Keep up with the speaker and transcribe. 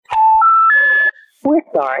We're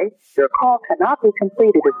sorry. Your call cannot be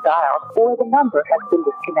completed as dialed, or the number has been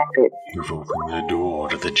disconnected. You've opened the door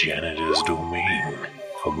to the janitor's domain,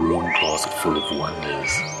 a broom closet full of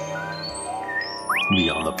wonders.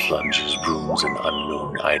 Beyond the plunges, brooms, and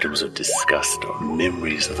unknown items of disgust are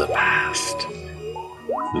memories of the past.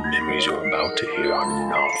 The memories you're about to hear are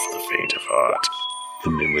not for the faint of heart.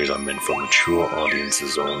 The memories are meant for mature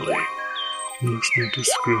audiences only. Listener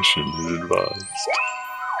discretion is advised.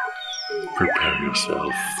 Prepare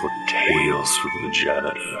yourself for Tales from the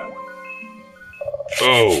Janitor.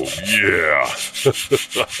 Oh, yeah.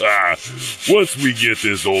 Once we get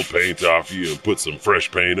this old paint off you and put some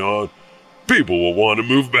fresh paint on, people will want to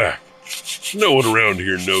move back. No one around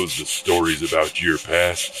here knows the stories about your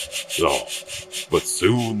past. Oh, but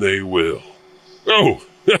soon they will. Oh,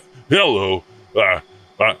 hello.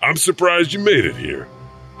 I'm surprised you made it here.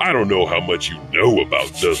 I don't know how much you know about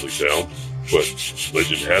Dudleytown, but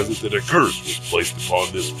legend has it that a curse was placed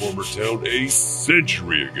upon this former town a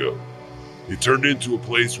century ago. It turned into a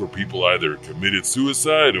place where people either committed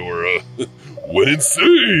suicide or went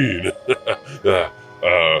insane.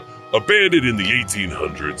 Abandoned in the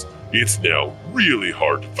 1800s, it's now really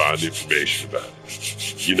hard to find information about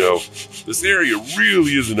it. You know, this area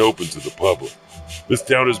really isn't open to the public. This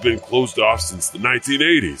town has been closed off since the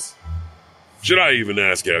 1980s. Should I even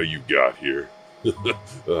ask how you got here?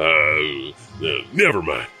 Never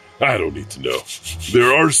mind. I don't need to know.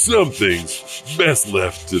 There are some things best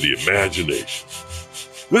left to the imagination.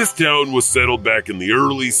 This town was settled back in the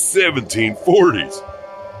early 1740s.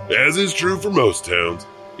 As is true for most towns,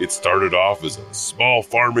 it started off as a small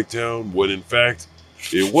farming town when, in fact,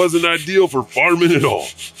 it wasn't ideal for farming at all.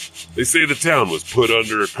 They say the town was put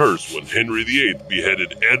under a curse when Henry VIII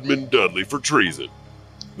beheaded Edmund Dudley for treason.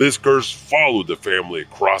 This curse followed the family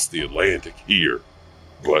across the Atlantic here.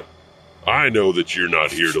 But I know that you're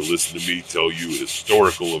not here to listen to me tell you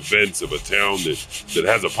historical events of a town that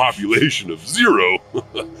has a population of 0.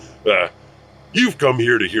 You've come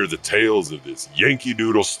here to hear the tales of this Yankee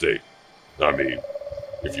Doodle state. I mean,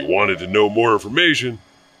 if you wanted to know more information,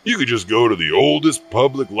 you could just go to the oldest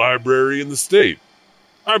public library in the state.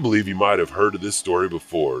 I believe you might have heard of this story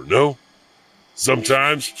before, no?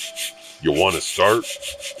 Sometimes you want to start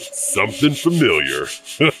with something familiar.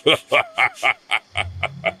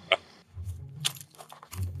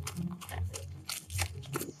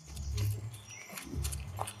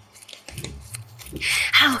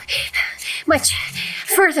 How much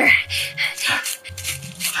further?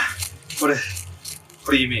 What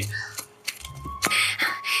do you mean?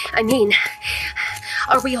 I mean,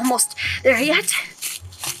 are we almost there yet?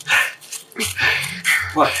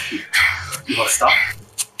 What? You want to stop?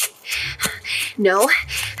 No,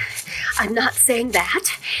 I'm not saying that.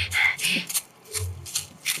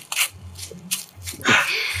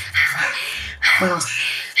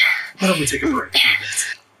 Why don't we take a break for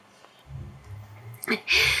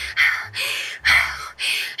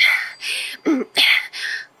a bit?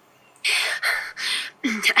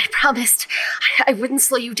 I promised I wouldn't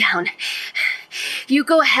slow you down. You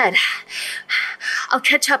go ahead. I'll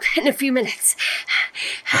catch up in a few minutes.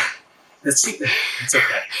 It's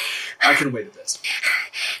okay. I can wait a bit.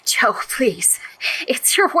 Joe, please.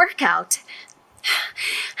 It's your workout.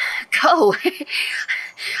 Go.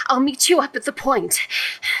 I'll meet you up at the point.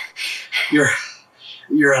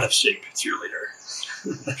 You're out of shape, cheerleader.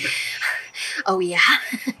 Oh, yeah?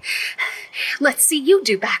 Let's see you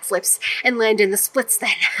do backflips and land in the splits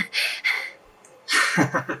then.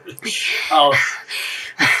 I'll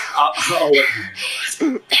let you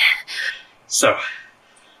do that. So,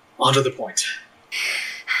 on to the point.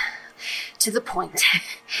 To the point.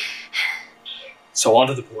 So on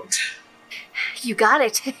to the point. You got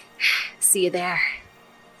it. See you there.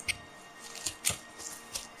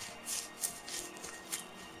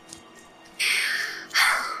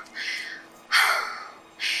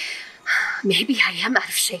 Maybe I am out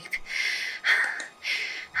of shape.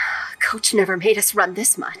 Coach never made us run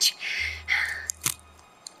this much.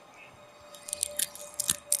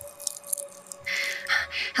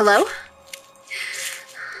 Hello?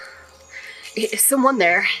 Is someone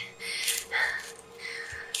there?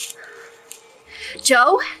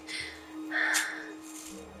 Joe?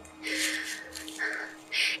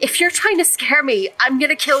 If you're trying to scare me, I'm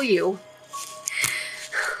gonna kill you.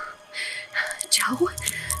 Joe?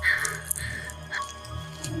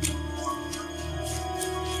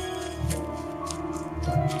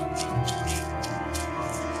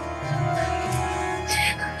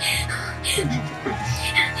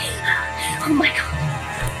 Oh my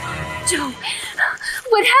God. Joe,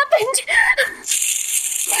 what happened?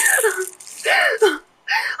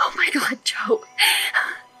 Oh my God, Joe.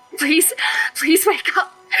 Please wake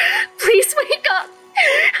up. Please wake up.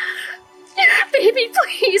 Baby,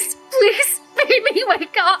 please, baby,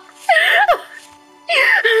 wake up. No.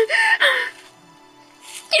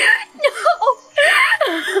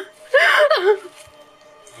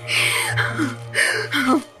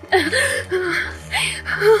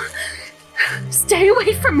 Stay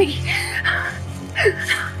away from me.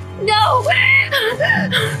 No.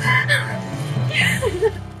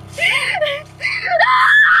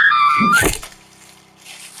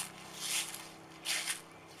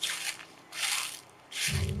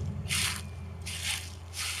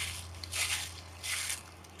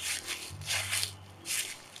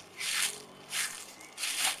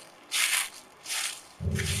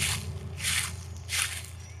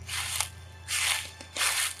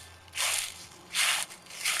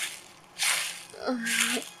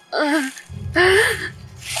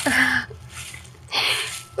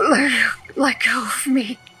 Let go of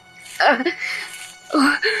me.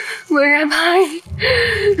 Where am I?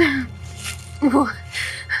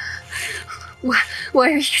 Why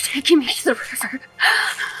are you taking me to the river?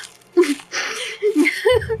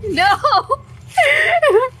 No!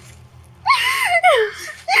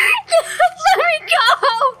 Let me go!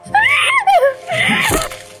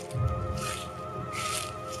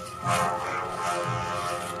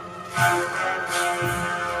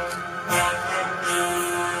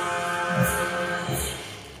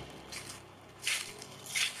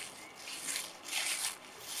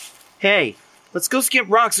 Hey, let's go skip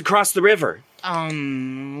rocks across the river.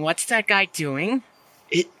 What's that guy doing?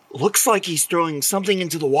 It looks like he's throwing something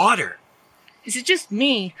into the water. Is it just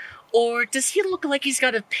me, or does he look like he's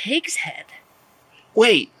got a pig's head?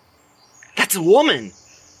 Wait, that's a woman.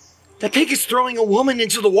 That pig is throwing a woman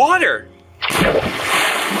into the water.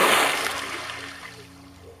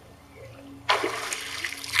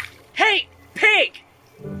 Hey, pig!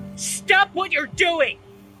 Stop what you're doing!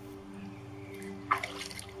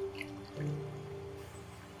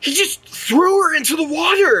 He just threw her into the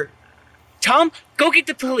water. Tom, go get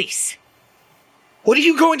the police. What are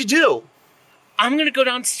you going to do? I'm gonna go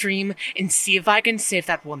downstream and see if I can save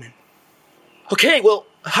that woman. Okay, well,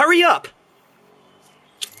 hurry up.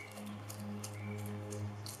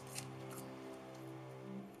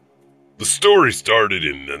 The story started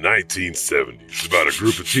in the 1970s about a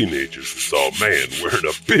group of teenagers who saw a man wearing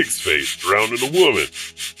a pig's face drowning a woman.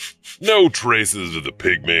 No traces of the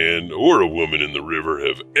pig man or a woman in the river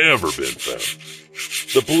have ever been found.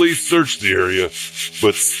 The police searched the area,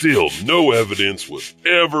 but still no evidence was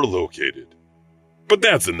ever located. But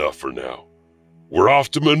that's enough for now. We're off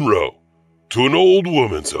to Monroe, to an old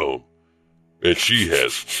woman's home, and she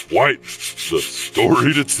has quite the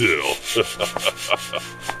story to tell.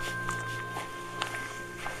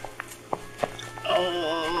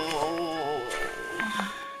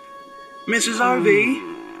 Mrs. Ovie,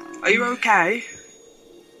 are you okay?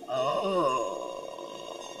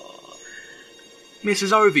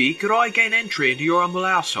 Mrs. Ovie, could I gain entry into your humble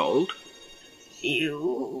household?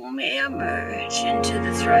 You may emerge into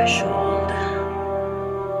the threshold.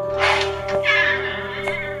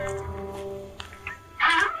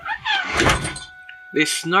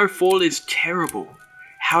 This snowfall is terrible.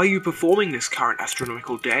 How are you performing this current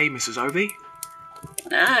astronomical day, Mrs. Ovie?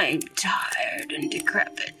 I'm tired and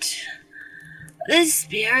decrepit. The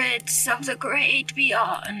spirits of the great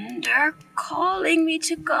beyond are calling me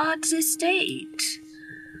to God's estate.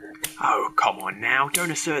 Oh, come on now, don't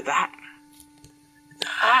assert that.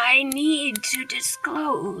 I need to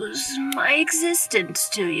disclose my existence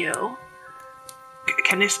to you.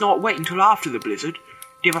 Can this not wait until after the blizzard? Do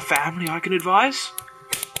you have a family I can advise?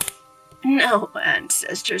 No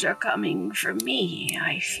ancestors are coming for me,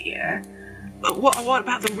 I fear. What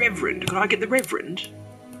about the Reverend? Could I get the Reverend?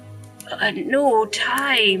 No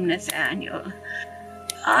time, Nathaniel.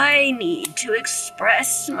 I need to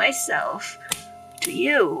express myself to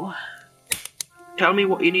you. Tell me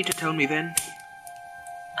what you need to tell me then.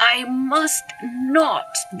 I must not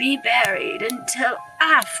be buried until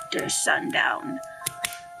after sundown.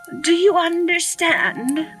 Do you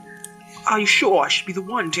understand? Are you sure I should be the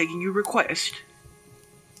one taking your request?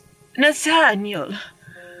 Nathaniel,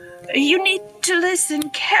 you need to listen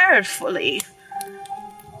carefully.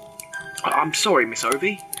 I'm sorry, Miss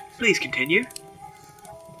Ovie. Please continue.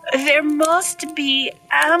 There must be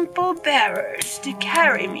ample bearers to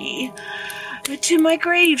carry me to my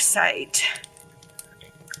gravesite.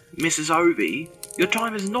 Mrs. Ovie, your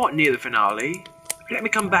time is not near the finale. Let me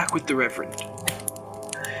come back with the Reverend.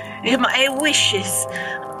 My wishes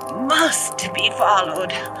must be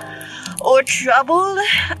followed, or trouble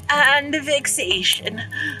and vexation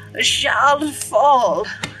shall fall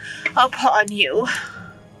upon you.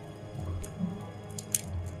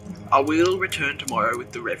 I will return tomorrow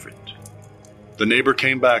with the Reverend. The neighbor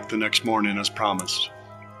came back the next morning as promised,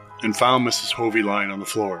 and found Mrs. Hovey lying on the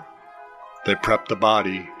floor. They prepped the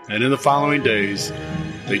body, and in the following days,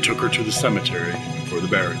 they took her to the cemetery for the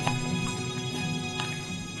burial.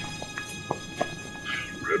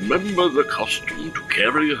 Remember the custom to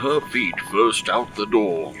carry her feet first out the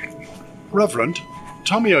door. Reverend,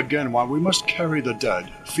 tell me again why we must carry the dead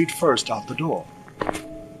feet first out the door.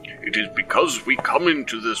 It is because we come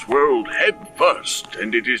into this world head first,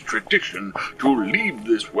 and it is tradition to leave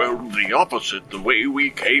this world the opposite the way we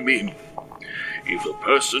came in. If a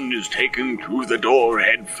person is taken through the door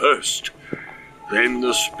head first, then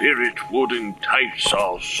the spirit would entice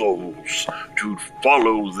our souls to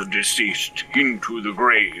follow the deceased into the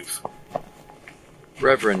grave.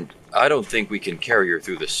 Reverend, I don't think we can carry her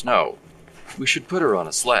through the snow. We should put her on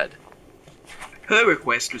a sled. Her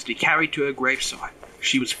request was to be carried to her gravesite.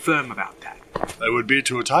 She was firm about that. It would be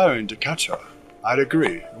too tiring to catch her. I'd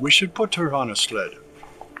agree. We should put her on a sled.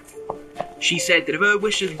 She said that if her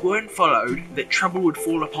wishes weren't followed, that trouble would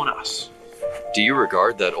fall upon us. Do you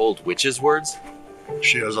regard that old witch's words?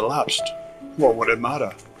 She has elapsed. What would it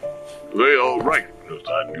matter? They are right,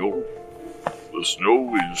 Nathaniel. The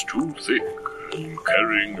snow is too thick, and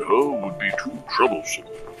carrying her would be too troublesome.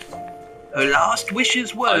 Her last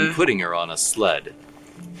wishes were... I'm putting her on a sled.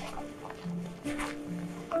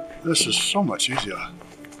 This is so much easier.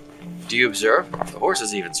 Do you observe? The horse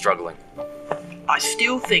is even struggling. I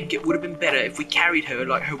still think it would have been better if we carried her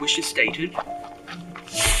like her wishes stated.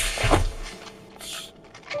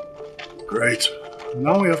 Great.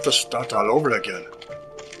 Now we have to start all over again.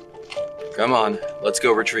 Come on, let's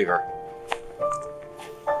go retrieve her.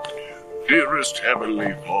 Dearest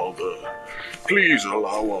Heavenly Father, please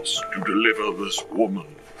allow us to deliver this woman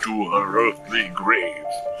to her earthly grave.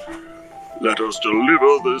 Let us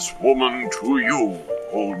deliver this woman to you,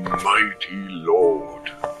 Almighty Lord.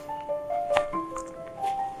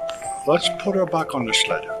 Let's put her back on the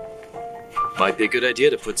sled. Might be a good idea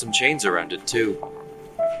to put some chains around it, too.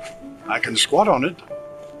 I can squat on it.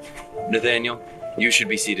 Nathaniel, you should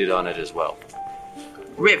be seated on it as well.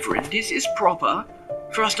 Reverend, is this proper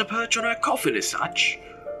for us to perch on her coffin as such?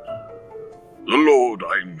 The Lord,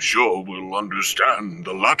 I'm sure, will understand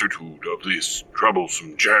the latitude of this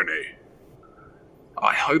troublesome journey.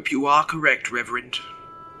 I hope you are correct, Reverend.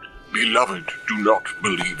 Beloved, do not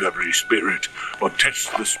believe every spirit, but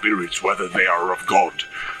test the spirits whether they are of God,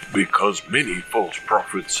 because many false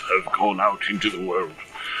prophets have gone out into the world,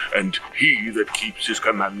 and he that keeps his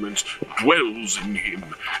commandments dwells in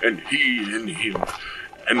him, and he in him.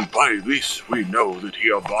 And by this we know that he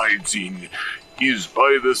abides in, is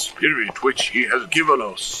by the Spirit which he has given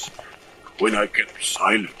us. When I kept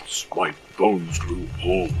silence, my bones grew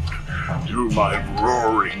old. Through my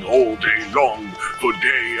roaring all day long, for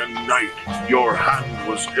day and night, your hand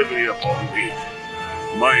was heavy upon me.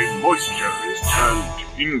 My moisture is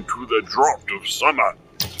turned into the drought of summer.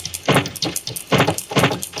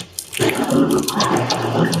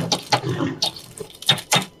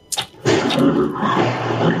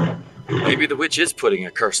 Maybe the witch is putting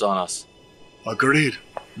a curse on us. Agreed.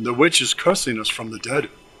 The witch is cursing us from the dead.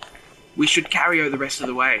 We should carry her the rest of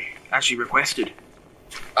the way, as she requested.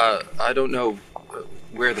 I don't know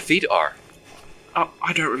where the feet are.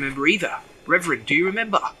 I don't remember either. Reverend, do you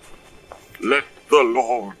remember? Let the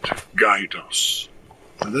Lord guide us.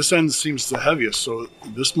 This end seems the heaviest, so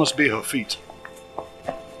this must be her feet.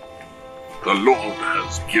 The Lord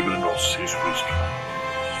has given us his wisdom.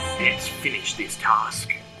 Let's finish this task.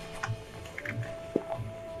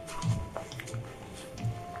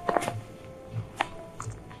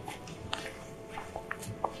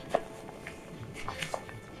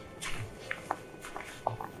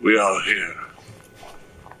 We are here.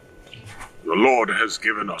 The Lord has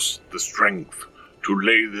given us the strength to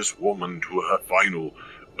lay this woman to her final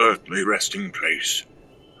earthly resting place.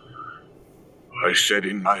 I said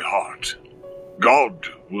in my heart, God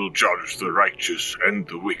will judge the righteous and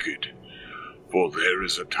the wicked, for there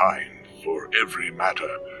is a time for every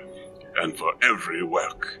matter and for every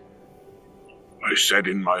work. I said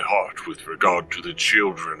in my heart with regard to the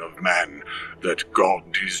children of man that God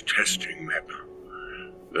is testing them,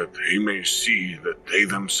 that they may see that they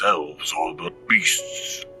themselves are but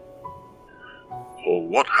beasts. For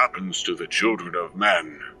what happens to the children of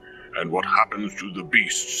man and what happens to the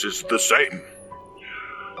beasts is the same.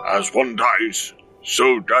 As one dies,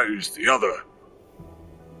 so dies the other.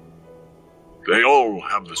 They all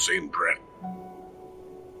have the same breath.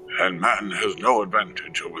 And man has no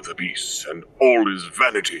advantage over the beasts, and all is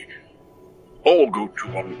vanity. All go to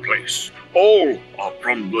one place. All are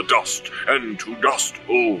from the dust, and to dust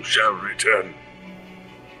all shall return.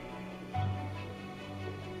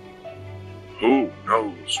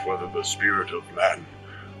 knows whether the spirit of man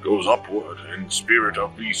goes upward and spirit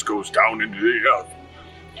of beast goes down into the earth.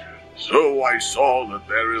 So I saw that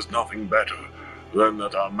there is nothing better than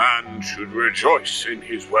that a man should rejoice in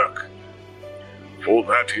his work, for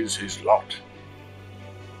that is his lot.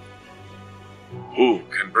 Who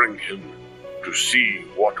can bring him to see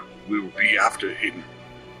what will be after him?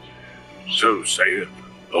 So saith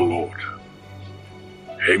the Lord.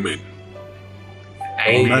 Amen.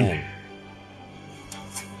 Amen.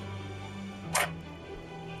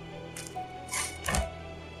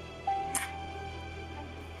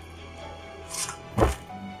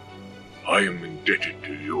 I am indebted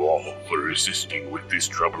to you all for assisting with this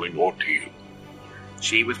troubling ordeal.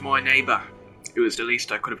 She was my neighbor. It was the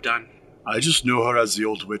least I could have done. I just knew her as the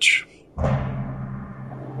old witch.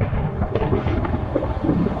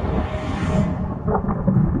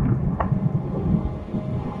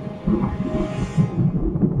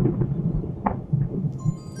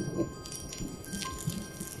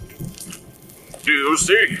 Do you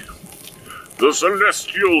see? The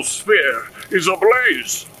celestial sphere is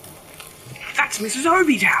ablaze. That's Mrs.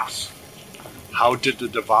 Obi's house. How did the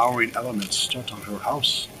devouring elements start on her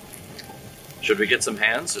house? Should we get some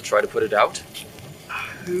hands to try to put it out?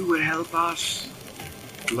 Who would help us?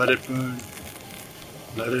 Let it burn.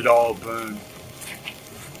 Let it all burn.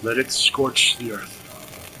 Let it scorch the earth.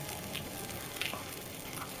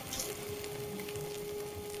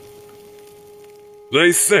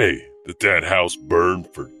 They say that house burned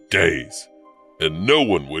for days, and no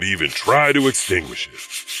one would even try to extinguish it.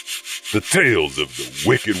 The tales of the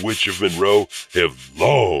Wicked Witch of Monroe have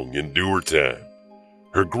long endured time.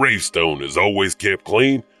 Her gravestone is always kept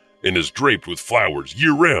clean and is draped with flowers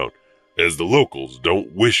year-round, as the locals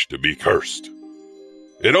don't wish to be cursed.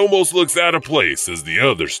 It almost looks out of place as the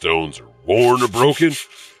other stones are worn or broken,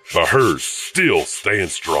 but hers still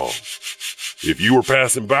stands strong. If you were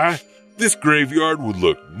passing by, this graveyard would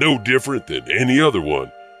look no different than any other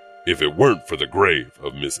one if it weren't for the grave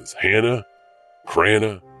of Mrs. Hannah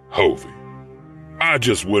Cranna Hovey. I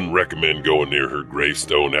just wouldn't recommend going near her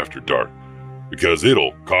gravestone after dark, because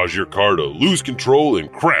it'll cause your car to lose control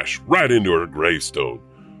and crash right into her gravestone,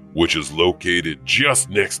 which is located just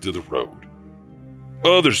next to the road.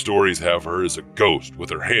 Other stories have her as a ghost with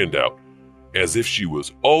her hand out, as if she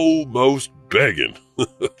was almost begging.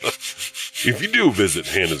 If you do visit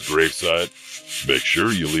Hannah's graveside, make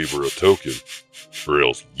sure you leave her a token, or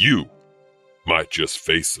else you might just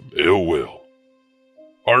face some ill will.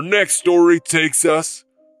 Our next story takes us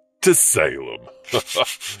to Salem,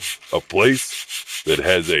 a place that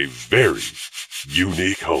has a very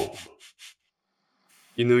unique home.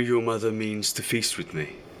 You know your mother means to feast with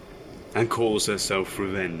me, and calls herself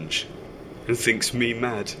revenge, and thinks me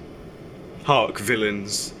mad. Hark,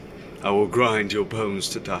 villains, I will grind your bones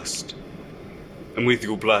to dust, and with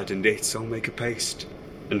your blood and it I'll make a paste,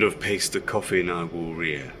 and of paste a coffin I will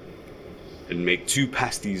rear, and make 2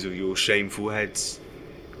 pasties of your shameful heads,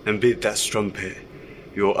 and bid that strumpet,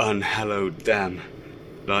 your unhallowed dam,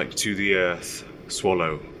 like to the earth,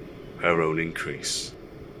 swallow her own increase.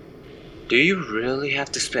 Do you really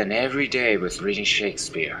have to spend every day with reading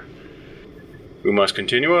Shakespeare? We must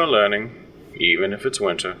continue our learning, even if it's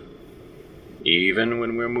winter. Even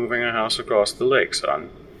when we're moving a house across the lake, son.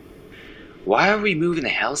 Why are we moving the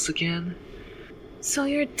house again? So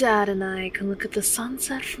your dad and I can look at the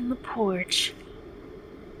sunset from the porch.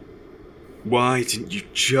 Why didn't you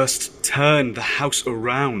just turn the house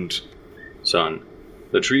around? Son,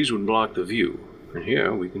 the trees would block the view, and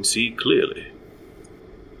here we can see clearly.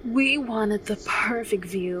 We wanted the perfect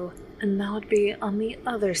view, and that would be on the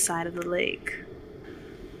other side of the lake.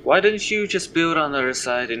 Why didn't you just build on the other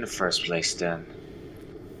side in the first place then?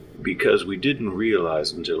 Because we didn't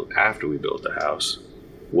realize until after we built the house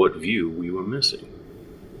what view we were missing.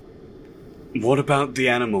 What about the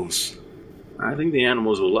animals? I think the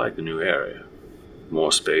animals will like the new area.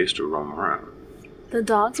 More space to roam around. The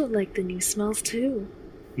dogs would like the new smells too.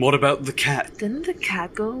 What about the cat? Didn't the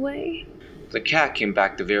cat go away? The cat came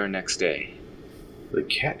back the very next day. The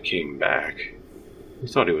cat came back? We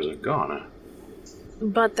thought he was a goner.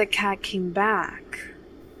 But the cat came back.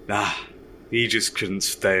 Ah, he just couldn't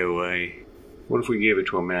stay away. What if we gave it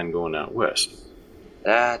to a man going out west?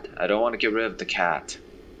 Dad, I don't want to get rid of the cat.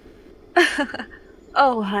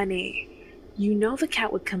 Oh, honey. You know the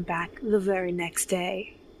cat would come back the very next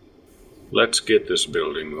day. Let's get this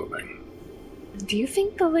building moving. Do you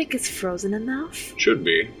think the lake is frozen enough? Should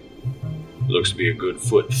be. Looks to be a good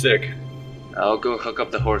foot thick. I'll go hook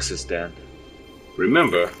up the horses then.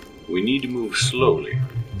 Remember, we need to move slowly.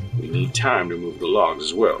 We need time to move the logs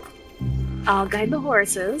as well. I'll guide the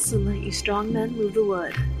horses and let you strong men move the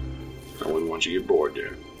wood. I wouldn't want you to get bored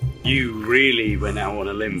there. You really went out on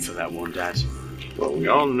a limb for that one, Dad. Well, we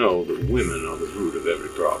all know that women are the root of every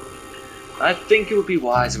problem. I think it would be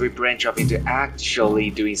wise if we branch up into actually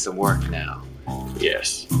doing some work now.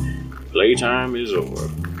 Yes. Playtime is over.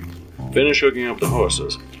 Finish hooking up the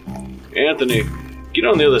horses. Anthony, get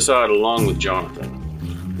on the other side along with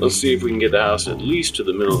Jonathan. Let's see if we can get the house at least to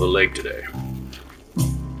the middle of the lake today.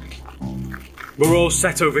 We're all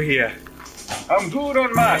set over here. I'm good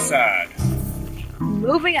on my side.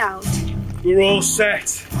 Moving out. We're all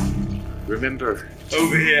set. Remember,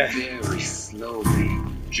 over here. Very slowly.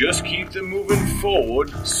 Just keep them moving forward,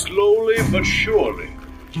 slowly but surely.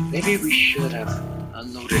 Maybe we should have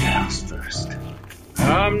unloaded the house first.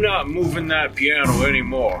 I'm not moving that piano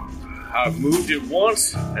anymore. I've moved it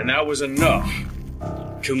once, and that was enough.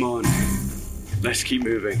 Come on. Let's keep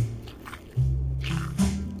moving.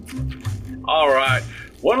 All right.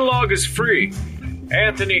 One log is free.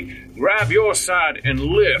 Anthony, grab your side and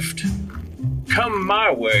lift. Come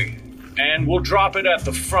my way, and we'll drop it at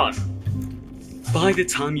the front. By the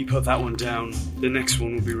time you put that one down, the next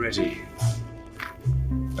one will be ready.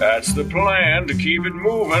 That's the plan, to keep it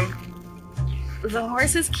moving. The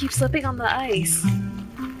horses keep slipping on the ice.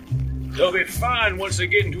 They'll be fine once they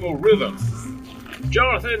get into a rhythm.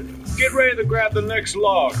 Jonathan, get ready to grab the next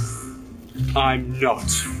log. I'm not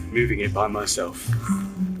moving it by myself.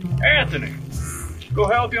 Anthony, go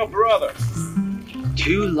help your brother.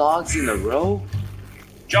 2 logs in a row?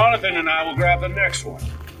 Jonathan and I will grab the next one.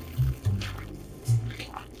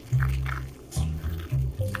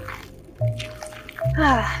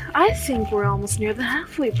 I think we're almost near the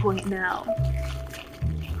halfway point now.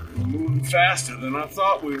 We're moving faster than I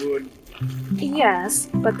thought we would. Yes,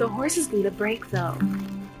 but the horses need a break though.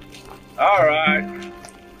 All right,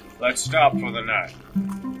 let's stop for the night.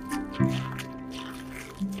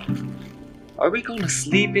 Are we going to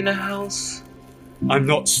sleep in the house? I'm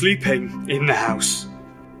not sleeping in the house.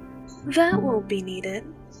 That won't be needed.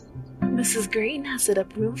 Mrs. Green has set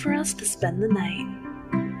up room for us to spend the night.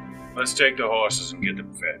 Let's take the horses and get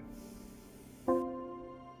them fed.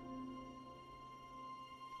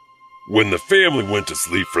 When the family went to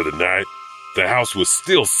sleep for the night, the house was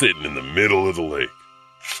still sitting in the middle of the lake.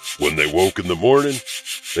 When they woke in the morning,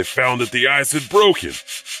 they found that the ice had broken.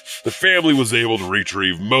 The family was able to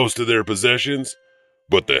retrieve most of their possessions,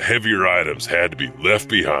 but the heavier items had to be left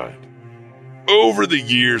behind. Over the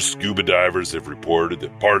years, scuba divers have reported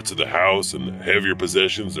that parts of the house and the heavier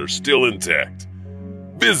possessions are still intact.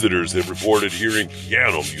 Visitors have reported hearing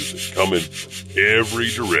piano music coming from every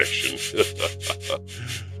direction.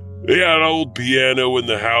 That old piano in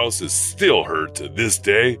the house is still heard to this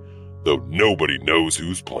day, though nobody knows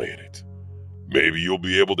who's playing it. Maybe you'll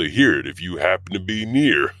be able to hear it if you happen to be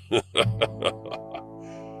near.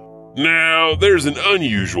 Now, there's an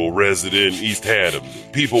unusual resident in East Haddam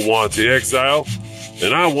that people want to exile,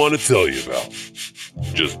 and I want to tell you about.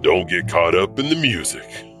 Just don't get caught up in the music.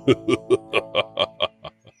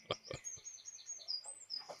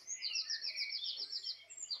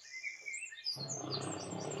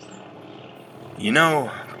 You know,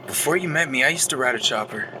 before you met me, I used to ride a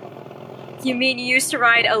chopper. You mean you used to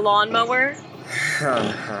ride a lawnmower?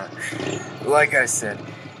 Like I said,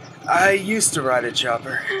 I used to ride a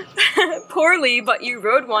chopper. Poorly, but you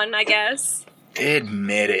rode one, I guess.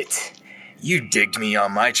 Admit it. You digged me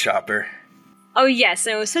on my chopper. Oh yes,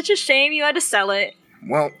 and it was such a shame you had to sell it.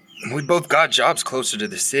 Well, we both got jobs closer to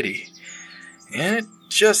the city. And it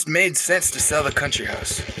just made sense to sell the country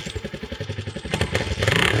house.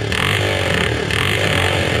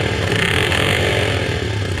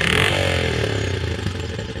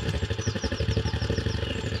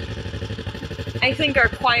 I think our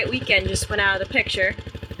quiet weekend just went out of the picture.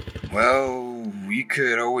 Well, we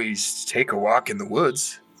could always take a walk in the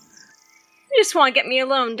woods. You just want to get me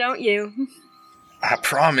alone, don't you? I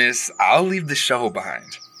promise I'll leave the shovel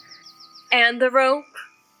behind. And the rope?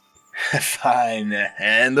 Fine,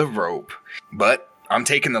 and the rope. But I'm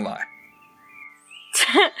taking the line.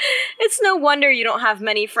 It's no wonder you don't have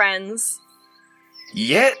many friends.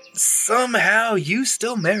 Yet, somehow, you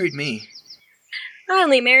still married me. I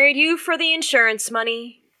only married you for the insurance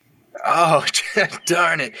money. Oh,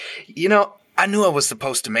 darn it. You know, I knew I was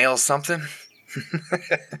supposed to mail something.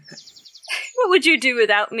 What would you do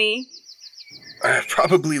without me? I'd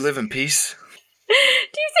probably live in peace. Do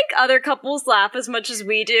you think other couples laugh as much as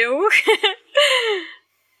we do?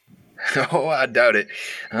 Oh, I doubt it.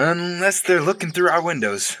 Unless they're looking through our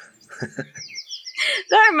windows.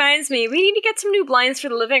 That reminds me, we need to get some new blinds for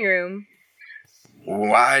the living room.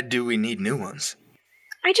 Why do we need new ones?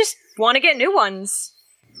 I just want to get new ones.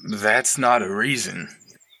 That's not a reason.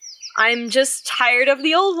 I'm just tired of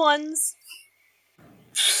the old ones.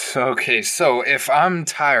 Okay, so if I'm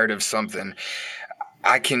tired of something,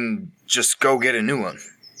 I can just go get a new one.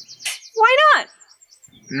 Why not?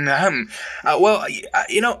 Well,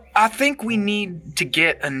 I think we need to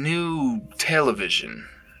get a new television.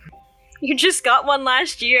 You just got one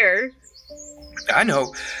last year. I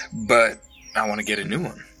know, but I want to get a new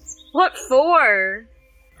one. What for?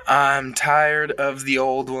 I'm tired of the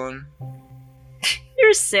old one.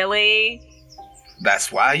 You're silly.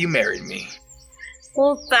 That's why you married me.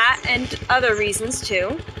 Well, that and other reasons,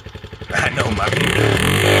 too. I know, my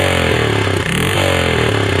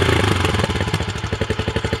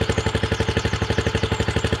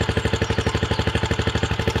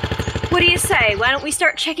What do you say? Why don't we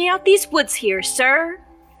start checking out these woods here, sir?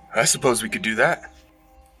 I suppose we could do that.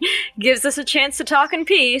 Gives us a chance to talk in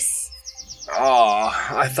peace.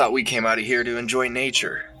 Aw, I thought we came out of here to enjoy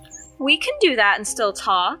nature. We can do that and still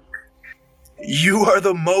talk. You are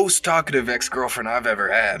the most talkative ex-girlfriend I've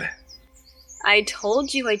ever had. I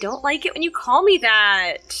told you I don't like it when you call me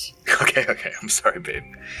that. Okay, I'm sorry, babe.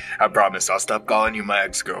 I promise I'll stop calling you my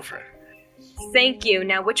ex-girlfriend. Thank you.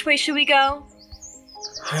 Now, which way should we go?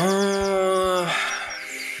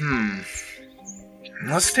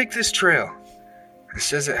 Let's take this trail. It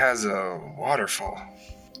says it has a waterfall.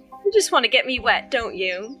 You just want to get me wet, don't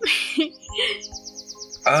you?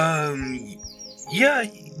 Yeah,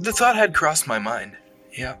 the thought had crossed my mind.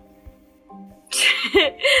 Yeah.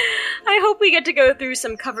 I hope we get to go through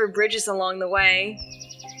some covered bridges along the way.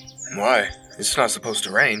 Why? It's not supposed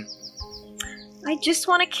to rain. I just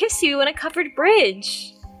want to kiss you in a covered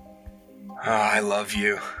bridge. Oh, I love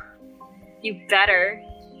you. You better.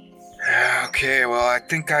 Okay, well, I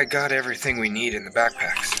think I got everything we need in the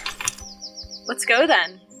backpacks. Let's go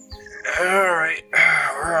then. Alright,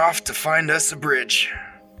 we're off to find us a bridge.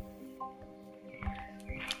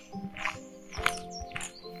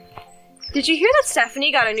 Did you hear that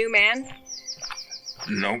Stephanie got a new man?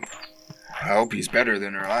 Nope. I hope he's better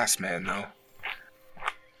than her last man, though.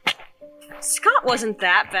 Scott wasn't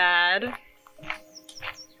that bad.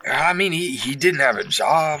 I mean, he didn't have a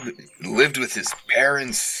job, lived with his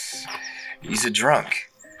parents. He's a drunk.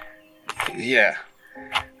 Yeah,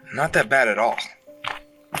 not that bad at all.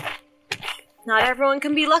 Not everyone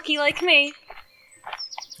can be lucky like me.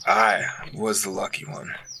 I was the lucky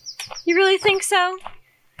one. You really think so?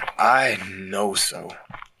 I know so.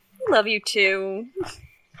 I love you too.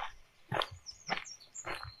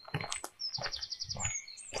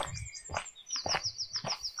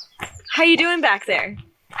 How you doing back there?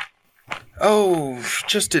 Oh,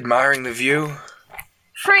 just admiring the view.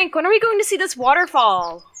 Frank, when are we going to see this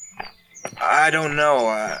waterfall? I don't know.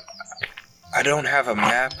 I don't have a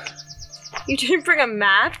map. You didn't bring a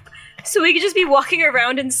map? So we could just be walking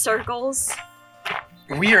around in circles?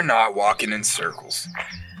 We are not walking in circles.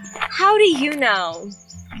 How do you know?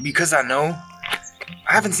 Because I know.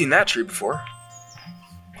 I haven't seen that tree before.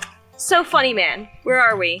 So funny, man. Where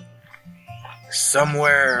are we?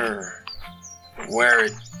 Somewhere where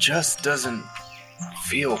it just doesn't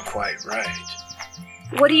feel quite right.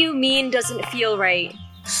 What do you mean doesn't feel right?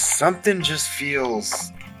 Something just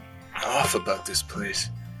feels off about this place.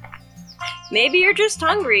 Maybe you're just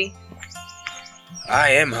hungry. I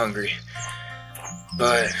am hungry.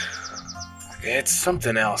 But it's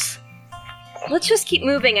something else. Let's just keep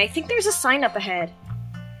moving. I think there's a sign up ahead.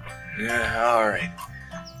 Yeah, alright.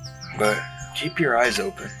 But keep your eyes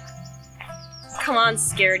open. Come on,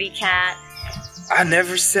 scaredy cat. I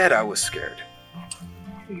never said I was scared.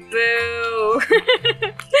 Boo.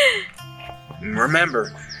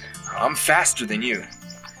 Remember, I'm faster than you.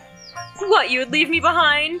 What, you would leave me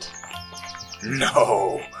behind?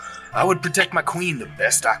 No, I would protect my queen the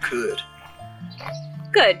best I could.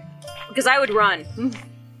 Good, because I would run.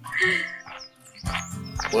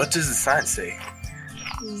 What does the sign say?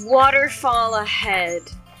 Waterfall ahead.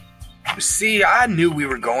 See, I knew we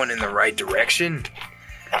were going in the right direction.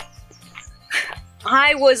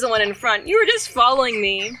 I was the one in front. You were just following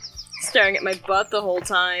me, staring at my butt the whole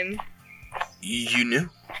time. You knew?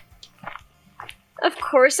 Of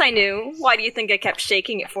course I knew. Why do you think I kept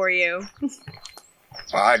shaking it for you?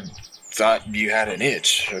 I thought you had an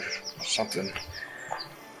itch or something.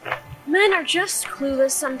 Men are just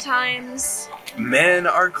clueless sometimes. Men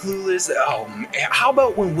are clueless? Oh, how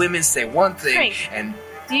about when women say one thing Frank, and...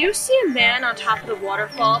 Do you see a man on top of the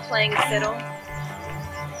waterfall playing a fiddle?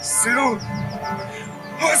 Sue!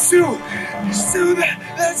 Oh, Sue! Sue,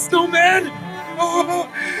 that's no man! Oh,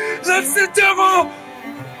 that's the devil!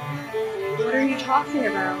 What are you talking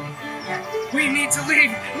about? We need to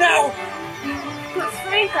leave now! But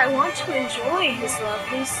strength, I want to enjoy his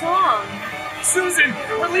lovely song. Susan,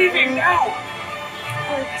 we're leaving now!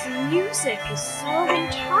 But the music is so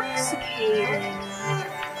intoxicating.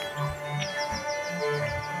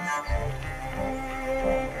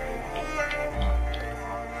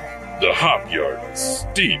 The hop yard is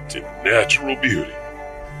steeped in natural beauty.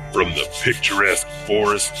 From the picturesque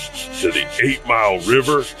forest to the 8-mile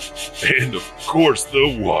river, and of course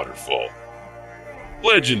the waterfall.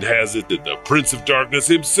 Legend has it that the Prince of Darkness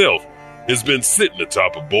himself has been sitting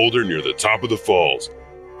atop a boulder near the top of the falls,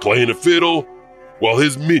 playing a fiddle, while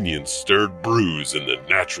his minions stirred brews in the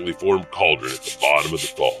naturally formed cauldron at the bottom of the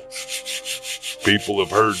falls. People have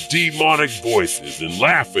heard demonic voices and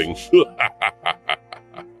laughing,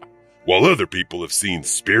 while other people have seen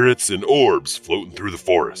spirits and orbs floating through the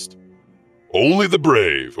forest. Only the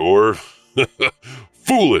brave, or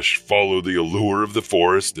foolish, follow the allure of the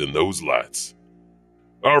forest and those lights.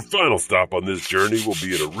 Our final stop on this journey will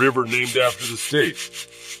be at a river named after the state.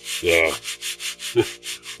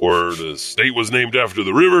 Or the state was named after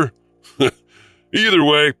the river. Either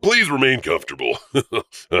way, please remain comfortable.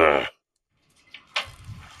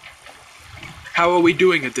 How are we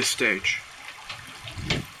doing at this stage?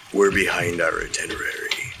 We're behind our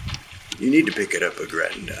itinerary. You need to pick it up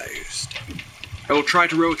aggrandized. I will try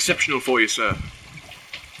to row exceptional for you, sir.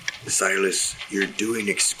 Silas, you're doing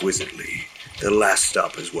exquisitely. The last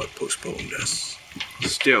stop is what postponed us.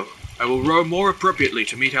 Still, I will row more appropriately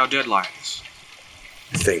to meet our deadlines.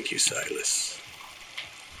 Thank you, Silas.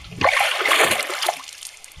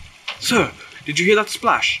 Sir, did you hear that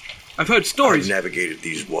splash? I've heard stories. I've navigated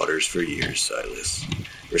these waters for years, Silas.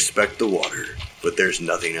 Respect the water, but there's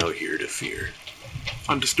nothing out here to fear.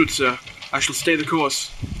 Understood, sir. I shall stay the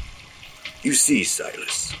course. You see,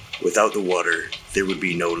 Silas, without the water, there would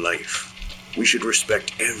be no life. We should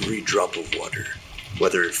respect every drop of water,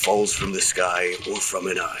 whether it falls from the sky or from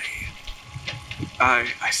an eye. I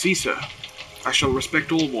see, sir. I shall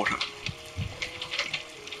respect all water.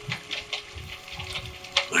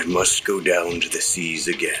 I must go down to the seas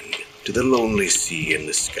again, to the lonely sea in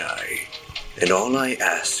the sky. And all I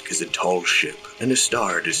ask is a tall ship and a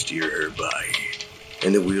star to steer her by.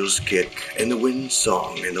 And the wheels kick, and the wind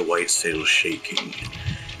song, and the white sails shaking.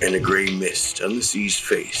 And a gray mist on the sea's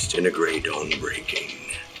face, and a gray dawn breaking.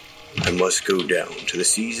 I must go down to the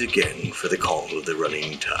seas again, for the call of the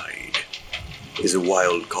running tide is a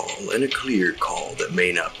wild call and a clear call that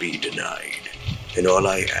may not be denied. And all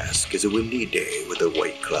I ask is a windy day with the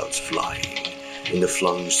white clouds flying, and the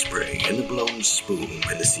flung spray, and the blown spume,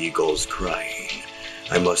 and the seagulls crying.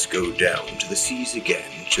 I must go down to the seas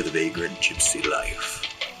again, to the vagrant gypsy life,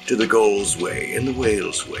 to the gull's way and the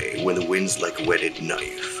whale's way, when the wind's like a whetted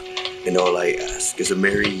knife. And all I ask is a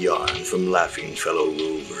merry yarn from laughing fellow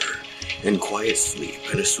rover, and quiet sleep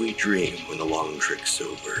and a sweet dream when the long trick's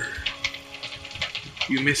over.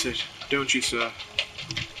 You miss it, don't you, sir?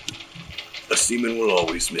 A seaman will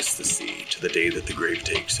always miss the sea to the day that the grave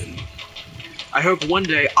takes him. I hope one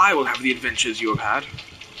day I will have the adventures you have had.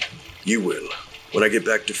 You will. When I get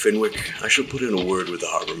back to Fenwick, I shall put in a word with the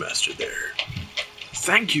harbor master there.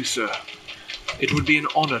 Thank you, sir. It would be an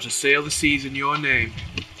honor to sail the seas in your name.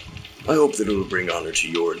 I hope that it will bring honor to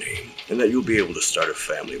your name, and that you'll be able to start a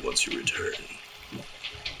family once you return.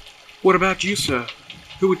 What about you, sir?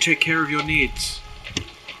 Who would take care of your needs?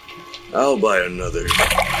 I'll buy another.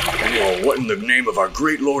 Whoa, what in the name of our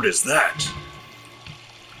great lord is that?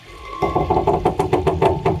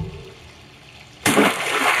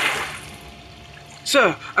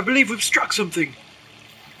 Sir, I believe we've struck something.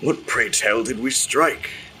 What, pray tell, did we strike?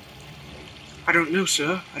 I don't know,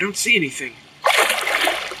 sir. I don't see anything.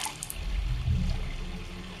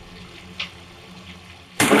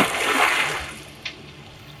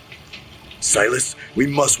 Silas, we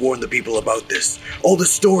must warn the people about this. All the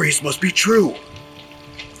stories must be true.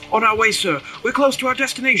 On our way, sir. We're close to our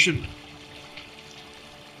destination.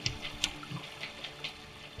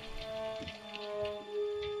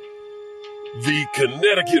 The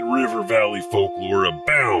Connecticut River Valley folklore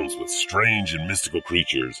abounds with strange and mystical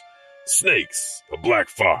creatures. Snakes, a black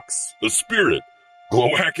fox, a spirit,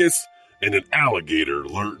 Gloacus, and an alligator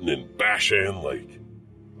lurking in Bashan Lake.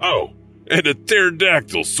 Oh, and a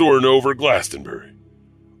pterodactyl soaring over Glastonbury.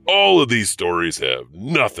 All of these stories have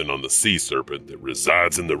nothing on the sea serpent that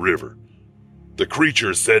resides in the river. The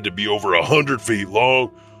creature is said to be over 100 feet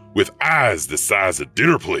long, with eyes the size of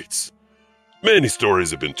dinner plates. Many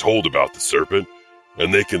stories have been told about the serpent,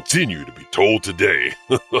 and they continue to be told today.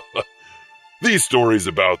 These stories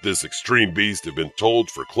about this extreme beast have been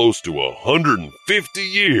told for close to 150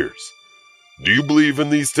 years. Do you believe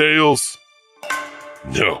in these tales?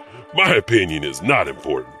 No, my opinion is not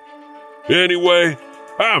important. Anyway,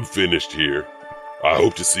 I'm finished here. I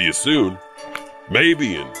hope to see you soon.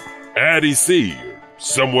 Maybe in Addie Sea or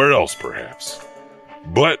somewhere else, perhaps.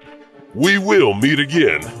 But we will meet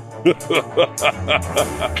again.